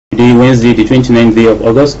today, Wednesday, the 29th day of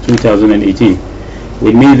August 2018.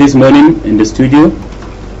 With me this morning in the studio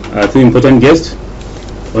are two important guests.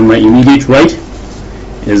 On my immediate right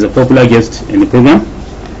is a popular guest in the program,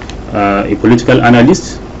 a political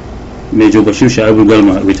analyst, Major Bashir Shaibu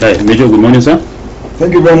Galma, retired. Major, good morning, sir.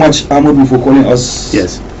 Thank you very much, Ahmadu, for calling us.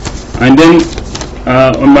 Yes. And then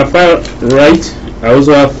on my far right, I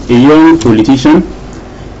also have a young politician,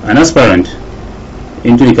 an aspirant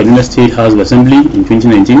into the Kaduna State House of Assembly in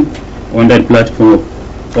 2019 under the platform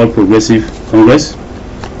of All Progressive Congress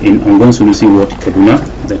in Angon Sulusi Ward, Kaduna.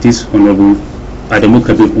 That is Honorable Adamu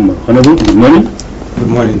Kabir Umar. Honorable, good morning. Good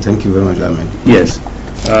morning. Thank you very much, Ahmed. Yes.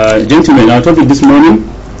 Gentlemen, our topic this morning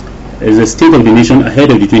is the state of the nation ahead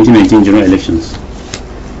of the 2019 general elections.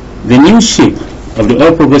 The new shape of the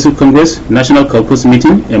All Progressive Congress National Caucus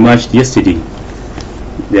meeting emerged yesterday.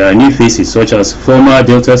 There are new faces such as former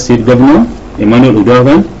Delta State Governor Emmanuel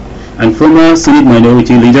Udogan and former Senate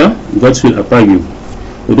Minority Leader Godswill Akpabio.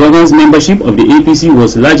 Udogan's membership of the APC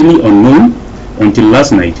was largely unknown until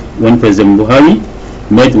last night when President Buhari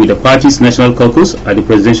met with the party's National Caucus at the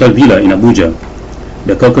Presidential Villa in Abuja.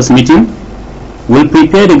 The caucus meeting will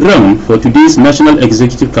prepare the ground for today's National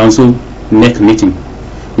Executive Council NEC meeting,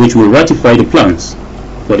 which will ratify the plans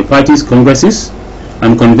for the party's congresses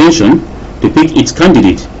and convention to pick its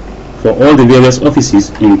candidate for all the various offices,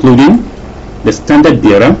 including the standard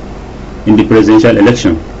bearer in the presidential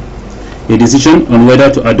election. A decision on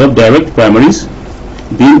whether to adopt direct primaries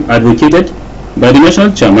being advocated by the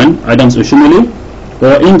national chairman, Adams Oshomole,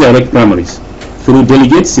 or indirect primaries through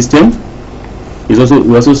delegate system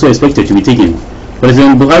was also expected to be taken.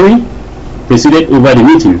 President Buhari presided over the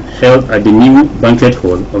meeting held at the new banquet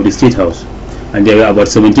hall of the State House, and there were about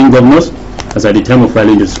 17 governors as at the time of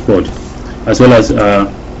filing the report, as well as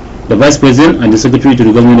the Vice President and the Secretary to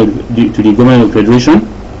the Government of Federation,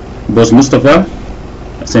 Boss Mustafa,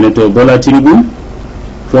 Senator Bola Tinubu,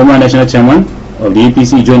 former National Chairman of the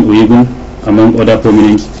APC John Oyegun, among other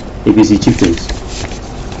prominent APC chieftains.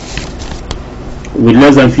 With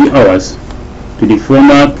less than 3 hours to the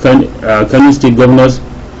former Kano State Governor's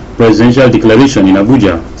presidential declaration in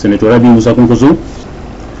Abuja, Senator Rabi Musa Kwankwaso,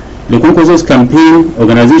 the Kwankwaso's campaign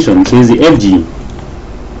organization says the FG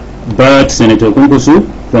barred Senator Kwankwaso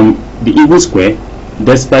from the Eagle Square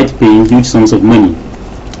despite paying huge sums of money.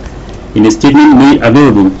 In a statement made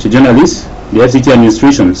available to journalists, the FCT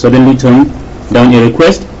administration suddenly turned down a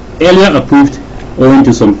request earlier approved owing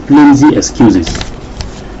to some flimsy excuses.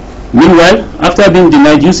 Meanwhile, after being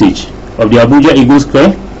denied usage of the Abuja Eagle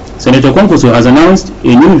Square, Senator Kwankwaso has announced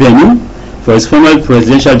a new venue for his formal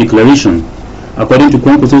presidential declaration. According to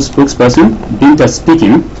Kwankwaso's spokesperson, Binta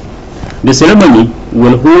speaking, the ceremony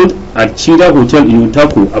will hold at Chida Hotel in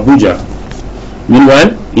Utaku, Abuja.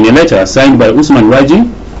 Meanwhile, in a letter signed by Usman Raji,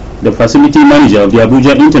 the facility manager of the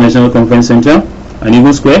Abuja International Conference Center and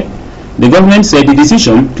Eagle Square, the government said the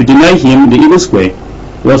decision to deny him the Eagle Square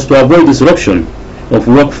was to avoid disruption of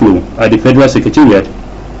workflow at the Federal Secretariat,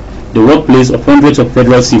 the workplace of hundreds of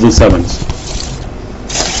federal civil servants.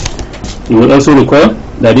 You will also recall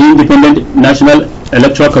that the Independent National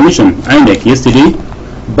Electoral Commission, INEC, yesterday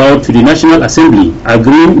bowed to the National Assembly,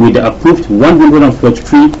 agreeing with the approved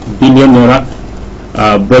 143 billion naira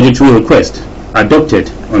budgetary request adopted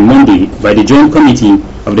on Monday by the Joint Committee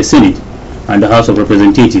of the Senate and the House of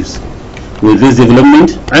Representatives. With this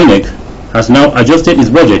development, INEC has now adjusted its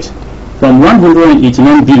budget from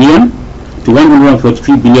 189 billion to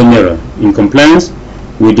 143 billion naira in compliance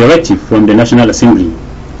with directive from the National Assembly.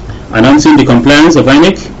 Announcing the compliance of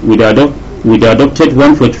INEC with the adopted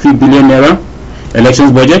 143 billion naira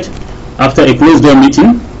elections budget after a closed-door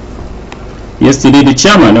meeting yesterday, the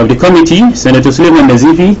chairman of the committee, Senator Suleiman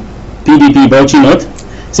Nazifi, PDP Bauchi North,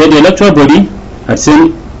 said the electoral body had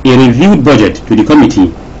sent a reviewed budget to the committee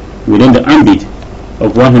within the ambit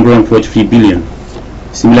of 143 billion.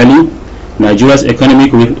 Similarly, Nigeria's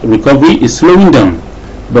economic recovery is slowing down,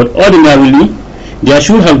 but ordinarily there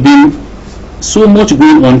should have been so much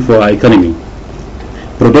going on for our economy.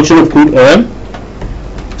 Production of crude oil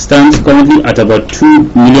stands currently at about 2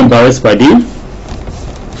 million barrels per day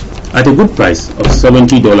at a good price of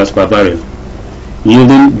 $70 per barrel,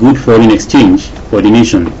 yielding good foreign exchange for the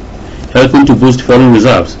nation, helping to boost foreign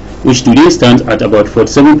reserves, which today stands at about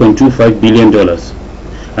 $47.25 billion.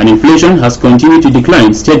 And inflation has continued to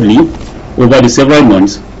decline steadily over the several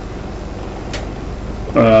months,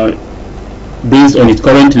 based on its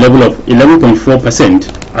current level of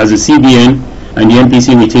 11.4% as the CBN and the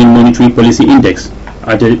MPC retain monetary policy index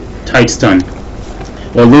at a tight stand.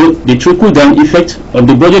 Although the trickle-down effect of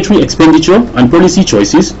the budgetary expenditure and policy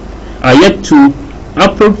choices are yet to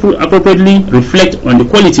appropriately reflect on the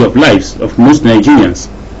quality of lives of most Nigerians,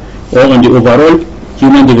 or on the overall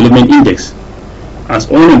Human Development Index, as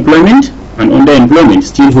unemployment and underemployment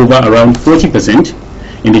still hover around 40%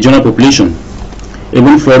 in the general population.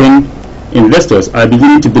 Even foreign investors are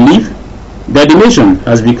beginning to believe that the nation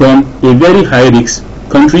has become a very high-risk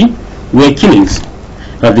country where killings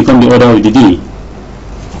have become the order of the day,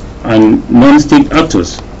 and non-state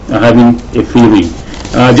actors are having a free rein.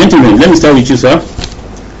 Gentlemen, let me start with you, sir.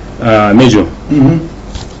 Major.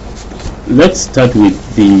 Let's start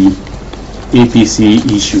with the APC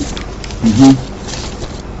issue.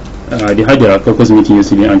 They had their caucus meeting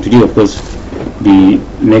yesterday, and today, of course, the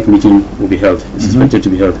NEC meeting will be held. It's expected to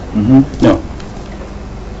be held. Now,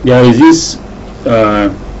 there is this,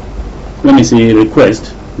 let me say,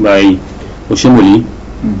 request by Oshimoli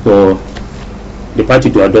for the party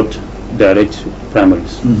to adopt direct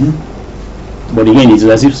primaries. But again, it's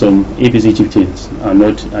as if some APC chieftains are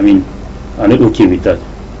not, are not okay with that.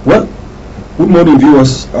 Well, good morning,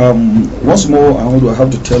 viewers. Once more, I want to have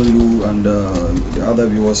to tell you and the other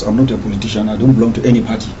viewers, I'm not a politician. I don't belong to any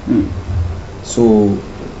party. So,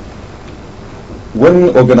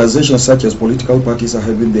 when organizations such as political parties are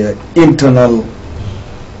having their internal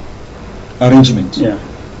arrangement,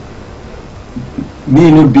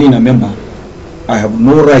 me not being a member, I have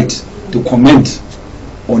no right to comment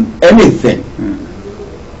on anything,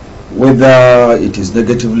 whether it is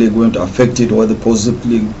negatively going to affect it or whether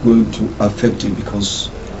positively going to affect it, because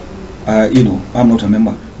I'm not a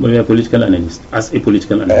member. But you're a political analyst. As a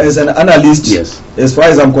political analyst. As an analyst, yes. As far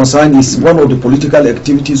as I'm concerned, it's one of the political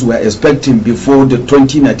activities we're expecting before the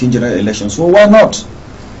 2019 general election. So why not?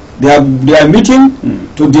 They are meeting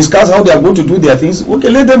to discuss how they are going to do their things. Okay,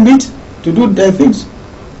 let them meet to do their things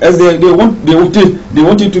as they want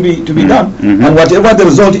it to be done. And whatever the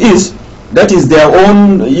result is, that is their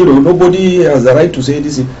own. Nobody has the right to say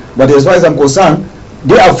this. But as far as I'm concerned,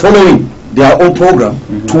 they are following their own program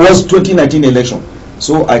towards 2019 election.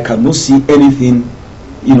 So I cannot see anything.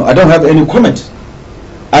 I don't have any comment,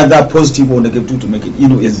 either positive or negative, to make it.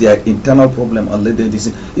 It's their internal problem, and let them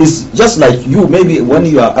decide. It's just like you. Maybe when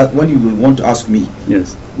you will want to ask me,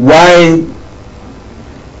 yes, why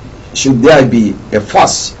should there be a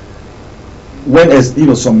fuss when, as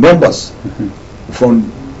some members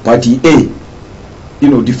from party A,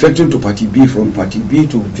 defecting to party B, from party B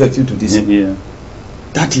to defecting to this.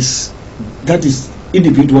 That is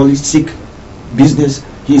individualistic business.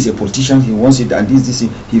 He is a politician. He wants it, and this.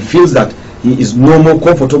 He feels that he is no more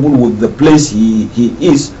comfortable with the place he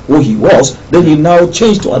is or he was. Then he now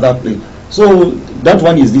changed to other place. So that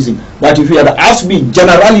one is this thing. But if you had asked me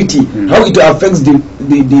generality, how it affects the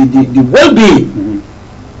well-being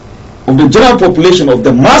of the general population, of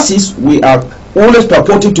the masses, we are always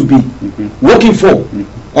purporting to be working for.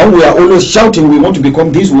 And we are always shouting, we want to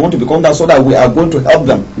become this, we want to become that, so that we are going to help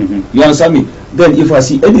them. You understand me? Then if I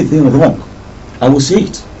see anything wrong, I will say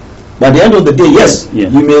it. By the end of the day, yes, you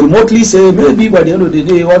may remotely say, maybe by the end of the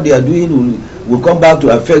day, what they are doing will come back to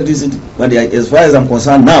affect this. But as far as I'm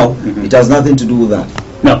concerned now, it has nothing to do with that.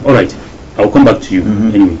 Now, all right, I'll come back to you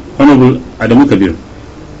anyway. Honorable Adamu Kabir,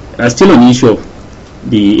 still on the issue of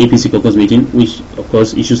the APC caucus meeting, which, of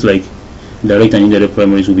course, issues like direct and indirect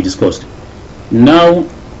primaries will be discussed. Now,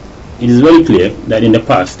 it is very clear that in the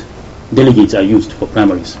past, delegates are used for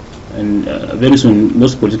primaries, and very soon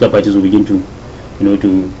most political parties will begin to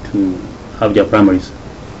have their primaries.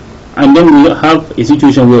 And then we have a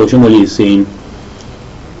situation where Oshomole is saying,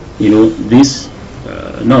 this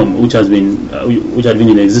norm which had been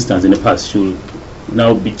in existence in the past should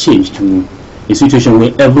now be changed to a situation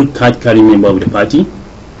where every card-carrying member of the party,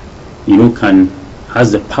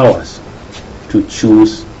 has the powers to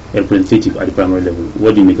choose a representative at the primary level.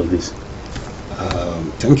 What do you make of this?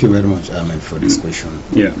 Thank you very much, Ahmed, for this question.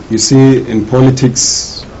 Yeah. You see, in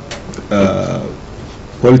politics,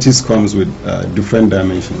 politics comes with different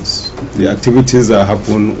dimensions. The activities that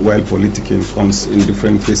happen while politicking comes in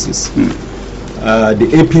different phases. The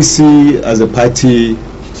APC as a party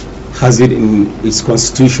has it in its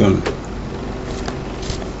constitution,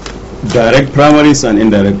 direct primaries and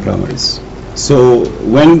indirect primaries. So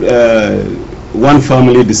when one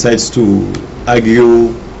family decides to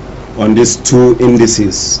argue on these two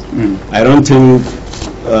indices, I don't think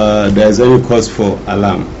there's any cause for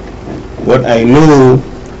alarm. What I know,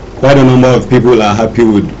 quite a number of people are happy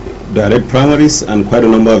with direct primaries, and quite a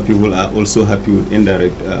number of people are also happy with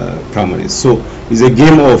indirect primaries. So it's a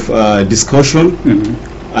game of discussion,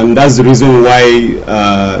 and that's the reason why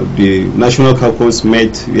the National Caucus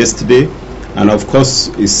met yesterday, and of course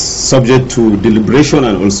is subject to deliberation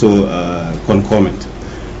and also concurrent.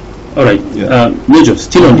 All right, Major,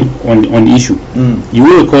 still on the issue, you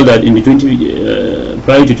will recall that in the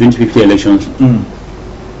prior to 2050 elections,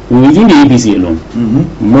 within the APC alone,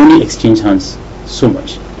 money exchange hands so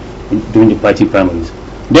much during the party primaries.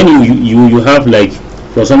 Then you have, like,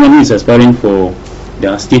 for someone who is aspiring for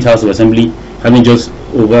the State House of Assembly, having just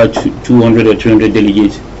over 200 or 300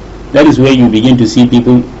 delegates, that is where you begin to see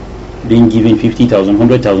people being given 50,000,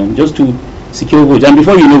 100,000 just to secure votes. And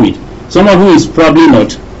before you know it, someone who is probably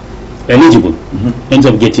not eligible ends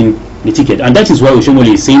up getting the ticket. And that is why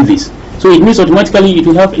Oshomole is saying this. So it means automatically it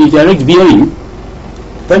will have a direct bearing.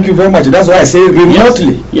 Thank you very much. That's why I say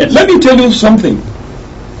remotely. Yes. Let me tell you something.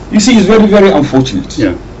 You see, it's very, very unfortunate.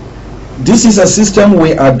 Yeah. This is a system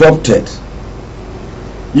we adopted,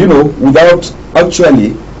 you know, without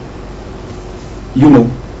actually, you know,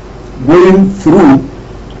 going through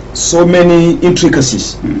so many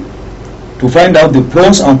intricacies to find out the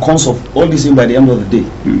pros and cons of all this thing. By the end of the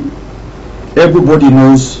day, everybody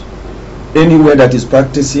knows anywhere that is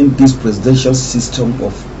practicing this presidential system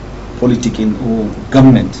of politicking or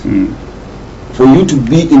government, for you to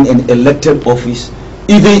be in an elected office,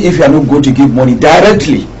 even if you are not going to give money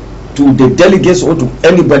directly to the delegates or to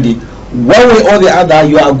anybody, one way or the other,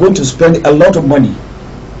 you are going to spend a lot of money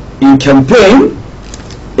in campaign.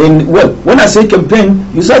 Well, when I say campaign,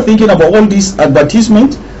 you start thinking about all these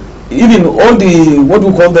advertisements, even all the, what do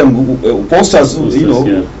we call them, posters, you know.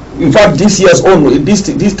 Yeah. In fact, this year's own,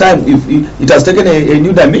 this time, it has taken a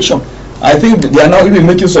new dimension. I think they are now even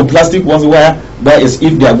making some plastic ones where as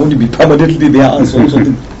if they are going to be permanently there and so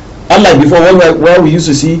something. Unlike before, where we used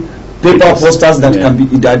to see paper posters that can be,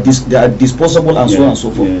 they are disposable and so on and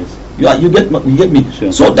so forth. Yes. You get me.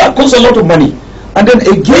 Sure. So that costs a lot of money. And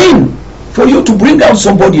then again, for you to bring out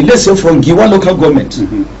somebody, let's say from Giwa local government,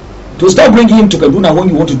 to start bringing him to Kaduna when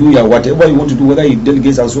you want to do whatever you want to do, whether he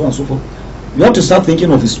delegates and so on and so forth, you have to start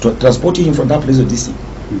thinking of transporting him from that place to this thing.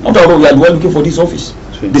 After all, we are looking for this office.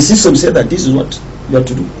 Sure. The system said that this is what you have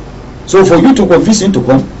to do. So for you to convince him to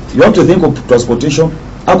come, you have to think of transportation,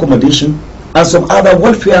 accommodation, and some other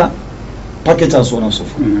welfare package and so on and so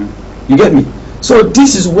forth. You get me? So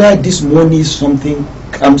this is where this money something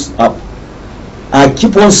comes up. I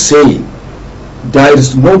keep on saying there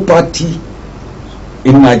is no party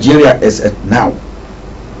in Nigeria as at now,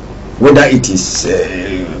 whether it is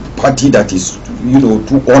a party that is, you know,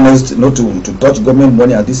 too honest not to touch government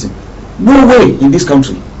money at this. No way in this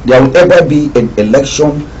country there will ever be an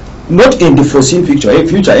election, not in the foreseen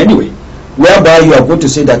future anyway, whereby you are going to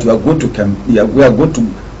say that we are going to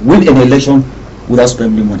win an election without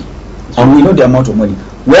spending money. And we know the amount of money.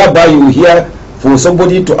 Whereby you hear for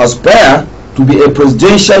somebody to aspire to be a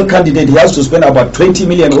presidential candidate, he has to spend about 20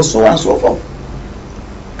 million or so and so forth.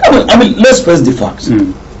 I mean, let's face the facts.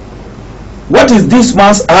 What is this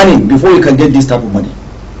man's earning before he can get this type of money?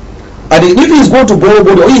 And if he's going to borrow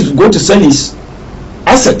money or he's going to sell his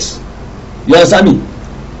assets, you understand me,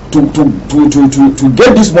 to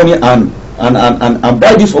get this money and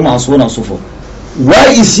buy this from and so on and so forth, why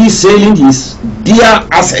is he selling his dear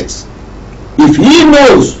assets if he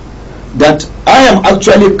knows that I am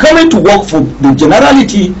actually coming to work for the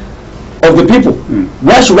generality of the people?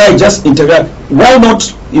 Why should I just interact? Why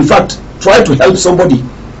not, in fact, try to help somebody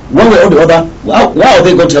one way or the other? Why are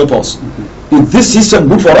they going to help us? Is this system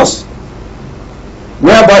good for us?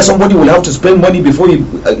 Whereby somebody will have to spend money before he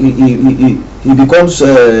becomes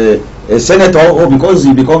a senator, or because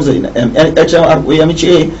he becomes an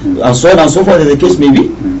HMHA, and so on and so forth, as the case may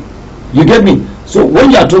be. You get me? So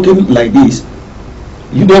when you are talking like this,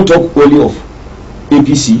 you don't talk only of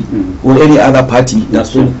APC or any other party.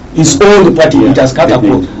 That's true. It's all the party. It has cut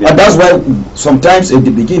across. And that's why sometimes at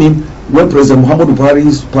the beginning, when President Muhammadu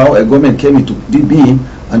Buhari's government came into being,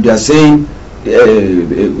 and they are saying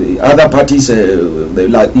other parties,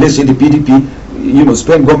 like let's say the PDP, you know,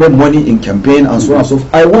 spend government money in campaign and so on and so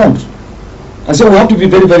forth. I said we have to be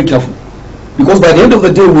very, very careful, because by the end of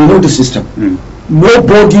the day, we know the system.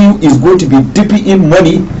 Nobody is going to be dipping in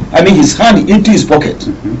money, I mean his hand into his pocket.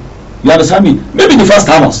 You understand me? Maybe the first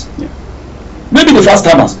timers. Maybe the first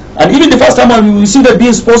timers. And even the first timers, you will see that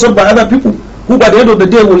being sponsored by other people who by the end of the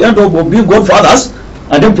day will end up being godfathers,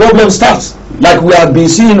 and then problem starts. Like we have been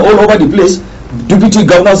seeing all over the place, deputy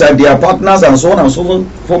governors and their partners and so on and so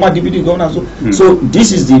forth, former deputy governors. So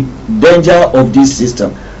this is the danger of this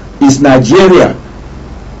system. Is Nigeria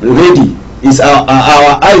ready? Is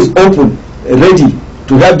our eyes open, ready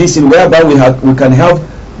to have this in whereby we can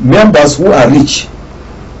have members who are rich,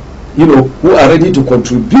 you know, who are ready to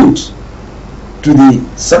contribute to the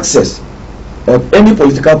success of any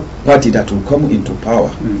political party that will come into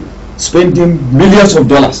power, spending millions of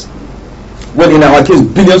dollars, well, in our case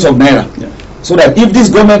billions of naira, so that if this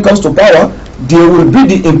government comes to power, they will be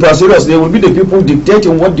the impresarios, they will be the people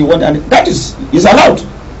dictating what they want, and that is allowed.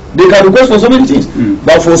 They can request for so many things.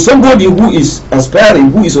 But for somebody who is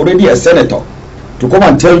aspiring, who is already a senator, to come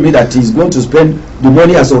and tell me that he's going to spend the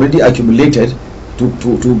money has already accumulated to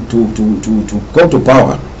come to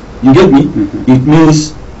power, you get me? It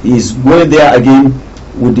means he's going there again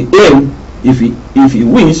with the aim, if he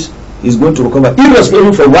wins, he's going to recover,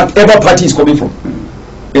 irrespective of whatever party is coming from.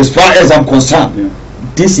 As far as I'm concerned,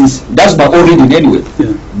 that's my origin anyway.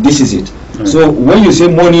 This is it. So when you say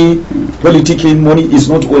money, politicking, money is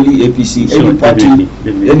not only APC.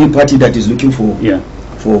 Any party that is looking for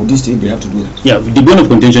this thing, they have to do that. Yeah, the bone of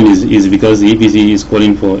contention is because the APC is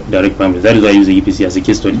calling for direct primaries. That is why I use the APC as a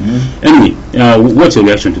case study. Anyway, what's your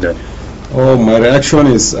reaction to that? Oh, my reaction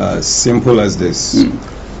is simple as this.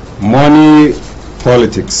 Money,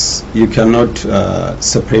 politics, you cannot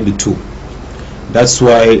separate the two. That's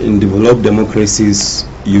why in developed democracies,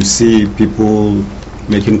 you see people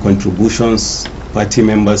making contributions, party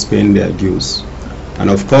members paying their dues. And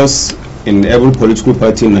of course, in every political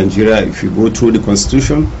party in Nigeria, if you go through the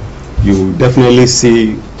constitution, you definitely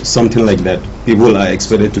see something like that. People are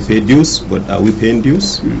expected to pay dues, but are we paying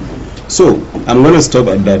dues? So I'm going to stop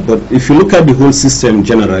at that. But if you look at the whole system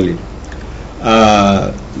generally,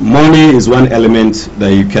 money is one element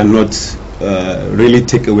that you cannot really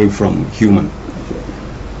take away from human.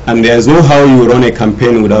 And there's no how you run a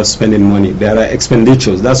campaign without spending money. There are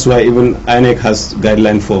expenditures. That's why even INEC has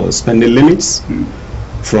guidelines for spending limits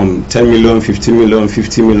from 10 million, 15 million,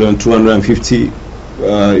 50 million, 250.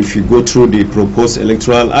 If you go through the proposed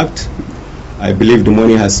electoral act, I believe the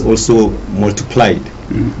money has also multiplied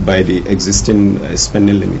by the existing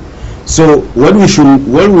spending limit. So what we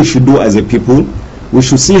should do as a people, we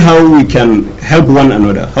should see how we can help one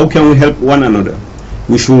another. How can we help one another?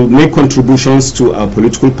 We should make contributions to our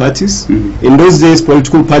political parties. In those days,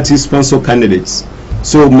 political parties sponsor candidates.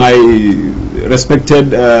 So my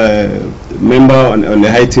respected member on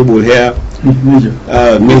the high table here,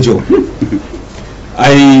 Major,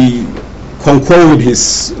 I concur with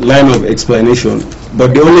his line of explanation.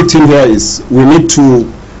 But the only thing here is we need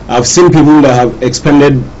to, I've seen people that have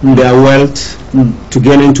expended their wealth to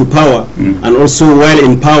gain into power, and also while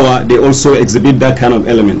in power they also exhibit that kind of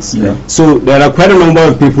elements. So there are quite a number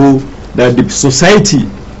of people that the society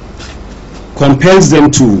compels them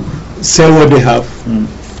to sell what they have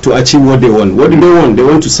to achieve what they want. What do they want? They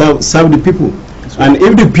want to serve the people. And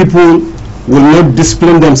if the people will not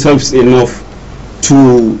discipline themselves enough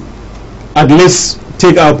to at least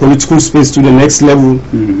take our political space to the next level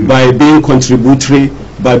by being contributory,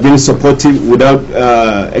 by being supportive without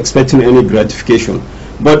expecting any gratification.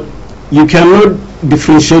 But you cannot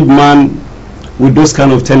differentiate man with those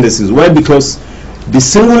kind of tendencies. Why? Because the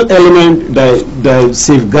single element that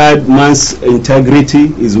safeguard man's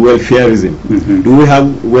integrity is welfareism. Do we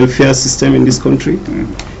have welfare system in this country?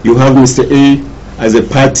 You have Mr. A as a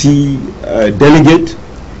party delegate.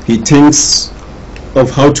 He thinks of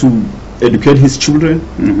how to educate his children.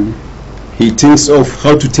 He thinks of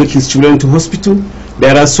how to take his children to hospital.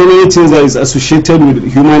 There are so many things that is associated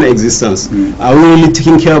with human existence. Are we really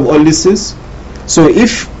taking care of all these things? So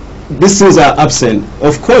if these things are absent,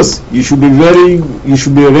 of course you should be ready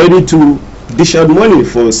to dish out money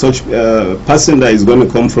for such person that is going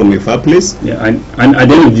to come from a far place. And at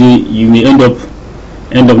the end of the day, you may end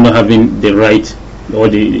up not having the right or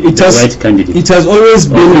the right candidate. It has always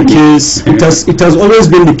been the case. It has always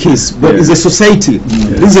been the case. But it's a society.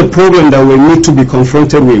 This is a problem that we need to be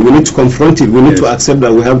confronted with. We need to confront it. We need to accept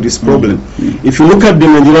that we have this problem. If you look at the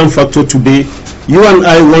Nigerian factor today, you and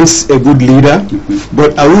I want a good leader,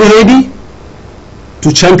 but are we ready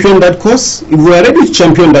to champion that cause? If we are ready to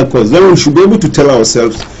champion that cause, then we should be able to tell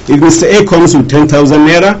ourselves, if Mr. A comes with 10,000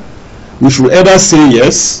 naira, we should either say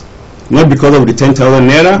yes, not because of the 10,000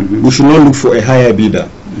 naira, we should not look for a higher bidder.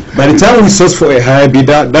 By the time we source for a higher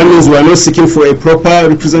bidder, that means we are not seeking for a proper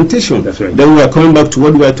representation. That's right. Then we are coming back to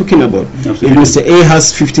what we are talking about. Absolutely. If Mr. A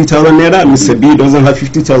has 50,000 naira, Mr. B doesn't have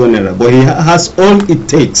 50,000 naira, but he has all it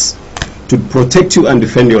takes to protect you and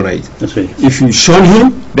defend your right. That's right. If you shun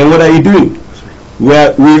him, then what are you doing? We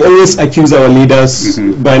always accuse our leaders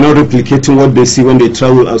by not replicating what they see when they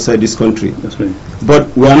travel outside this country. That's right.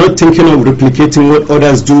 But we are not thinking of replicating what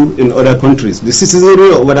others do in other countries. The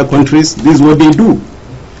citizenry of other countries, this is what they do.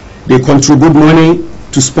 They contribute money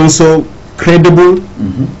to sponsor credible,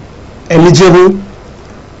 eligible,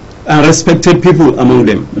 and respected people among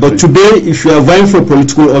them. But today, if you are vying for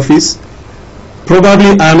political office,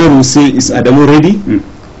 probably Ahmed will say, is Adamu ready?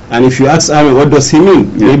 And if you ask Ahmed, what does he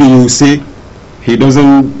mean? Maybe you will say, he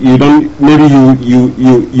doesn't, maybe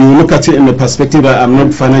you look at it in the perspective that I'm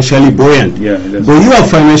not financially buoyant. Yeah, but you are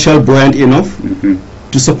financially buoyant enough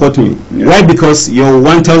to support me. Why? Because your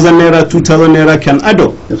 1,000 naira, 2,000 naira can add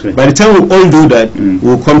up. That's right. By the time we all do that,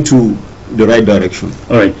 we'll come to the right direction.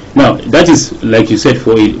 All right. Now, that is, like you said,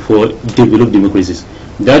 for developed democracies.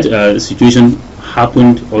 That situation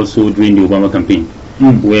happened also during the Obama campaign,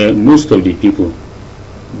 where most of the people,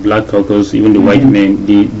 black caucus, even the white men,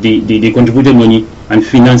 they contributed money and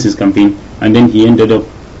financed his campaign, and then he ended up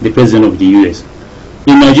the president of the U.S.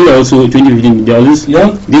 In Nigeria also, 2015, there was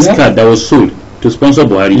this card that was sold to sponsor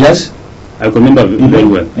Buhari. Yes, I can remember very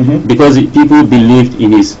well, because people believed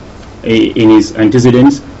in his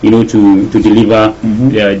antecedents, to deliver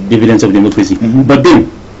dividends of democracy. But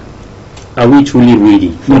then, are we truly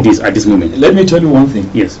ready for this at this moment? let me tell you one thing.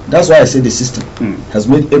 Yes. That's why I say the system has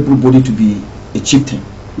made everybody to be a chieftain,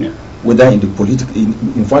 whether in the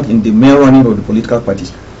in fact in the main running of the political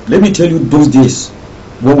parties. Let me tell you, those days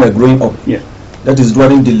when we were growing up, that is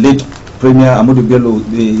during the late Premier Ahmadu Bello,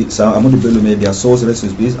 Ahmadu Bello made their source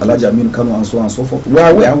recipes, Alhaji Amin Kano, and so on and so forth. We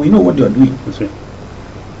are aware, we know what they are doing. That's right.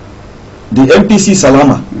 The MPC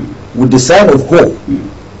Salama with the sign of hope,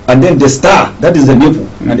 and then the star, that is the nipple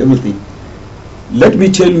and everything. Let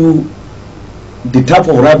me tell you the type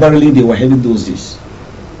of rivalry they were having those days.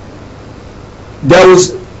 There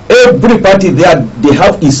was every party there, they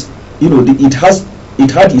have its,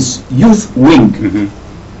 it had its youth wing.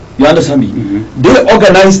 You understand me? They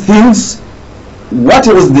organize things. What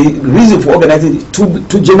was the reason for organizing it?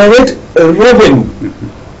 To generate a revenue.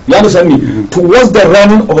 You understand me? Towards the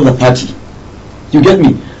running of the party. You get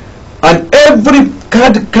me? And every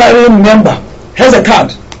card carrying member has a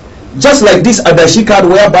card. Just like this Adashi card,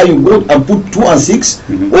 whereby you go and put 2 and 6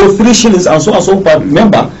 or 3 shillings and so per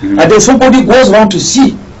member, and then somebody goes around to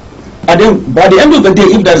see. And then by the end of the day,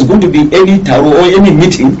 if there is going to be any taro or any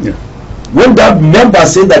meeting, when that member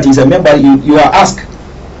says that he's a member, you are asked,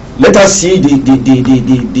 let us see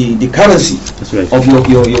the currency of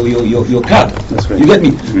your card. You get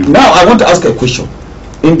me? Now I want to ask a question.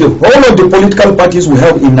 In the whole of the political parties we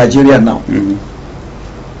have in Nigeria now,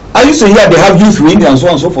 I used to hear they have youth wings and so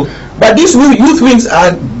on and so forth, but these youth wings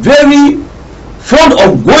are very fond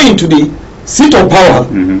of going to the seat of power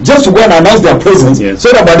just to go and announce their presence,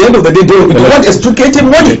 so that by the end of the day they want extricated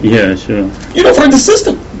money. Yeah, sure. From the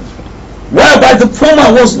system. Whereby the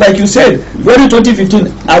former was, like you said, very 2015,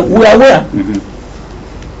 we are aware.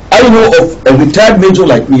 I know of a retired major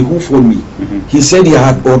like me who phoned me. He said he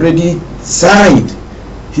had already signed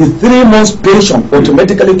his 3 months pension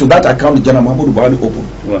automatically to that account General Mahmoud Buhari opened.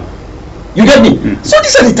 Wow. You get me? So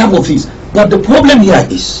these are the type of things. But the problem here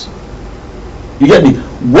is, you get me?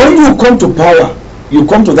 When you come to power, you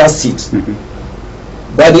come to that seat.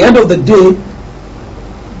 By the end of the day,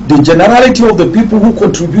 the generality of the people who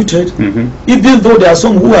contributed, even though there are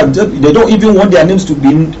some who are they don't even want their names to be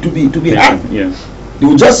heard. They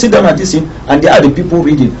will just sit down and listen, and they are the people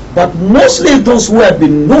reading. But mostly those who have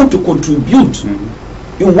been known to contribute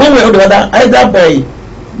in one way or the other, either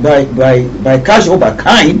by cash or by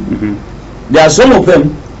kind, there are some of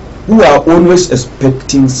them who are always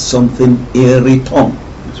expecting something in return.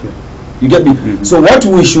 You get me? So what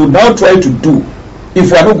we should now try to do,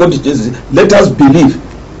 if we are not going to just let us believe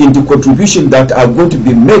in the contribution that are going to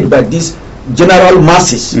be made by these general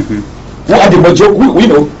masses, who are the majority,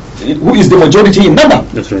 who is the majority in number.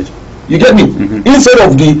 That's right. You get me? Instead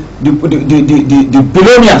of the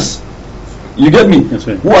billionaires, you get me? That's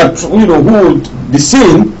right. Who are who would be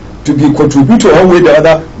seen to be contributor one way or the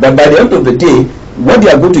other, but by the end of the day, what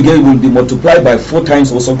they are going to get will be multiplied by 4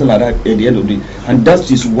 times or something like that at the end of the day. And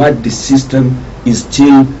that is what the system is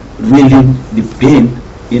still reeling the pain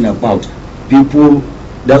in about. People,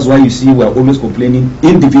 that's why you see we are always complaining.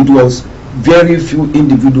 Individuals, very few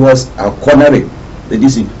individuals are cornering the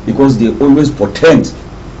DC because they always pretend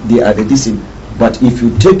they are the DC. But if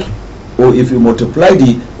you take or if you multiply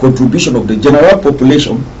the contribution of the general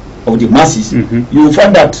population of the masses, you will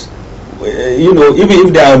find that even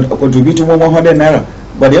if they are contributing 100 naira,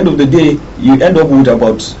 by the end of the day you end up with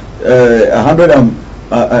about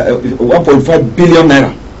 1.5 billion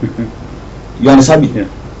naira. You understand me?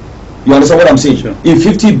 You understand what I'm saying? Sure. If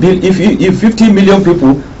 50 million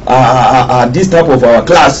people are this type of our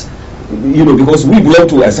class, because we belong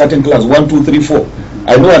to a certain class, 1, 2, 3, 4.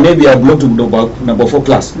 I know maybe I belong to number 4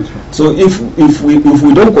 class. Right. So if we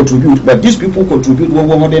don't contribute, but these people contribute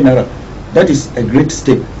 100 naira, that is a great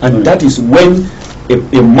step. And that is when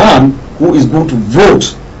a man who is going to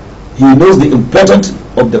vote, he knows the importance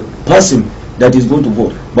of the person that is going to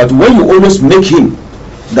vote. But when you always make him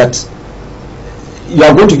that you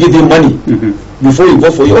are going to give him money before you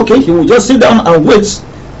vote for you, okay, he will just sit down and wait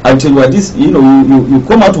until you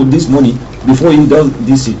come out with this money before he does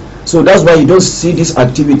this. So that's why you don't see these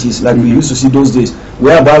activities like we used to see those days,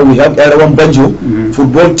 whereby we have Erawan Banjo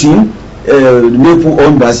football team, Liverpool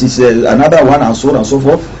owned versus another one, and so on and so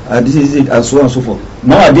forth. This is it, and so on and so forth.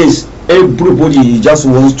 Nowadays, everybody just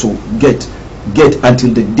wants to get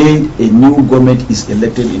until the day a new government is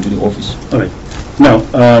elected into the office. All right. Now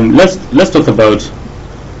let's talk about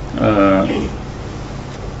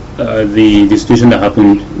the situation that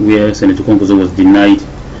happened where Senator Kwankwaso was denied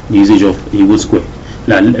the usage of Igbo Square.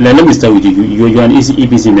 Now, let me start with you. You're an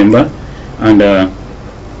APC member, and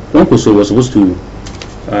Kwankwaso was supposed to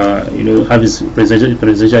have his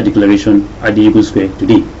presidential declaration at the Igbo Square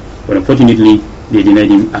today, but unfortunately they denied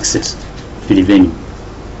him access to the venue.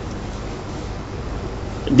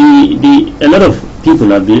 A lot of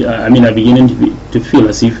people are beginning to feel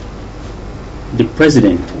as if the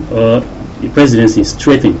president or the presidency is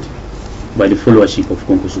threatened by the followership of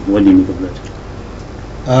Kwankwaso. What do you make of that?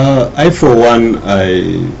 I, for one, I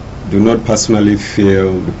do not personally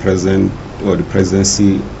feel the president or the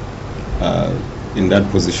presidency in that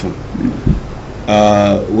position.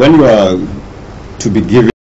 When you are to be given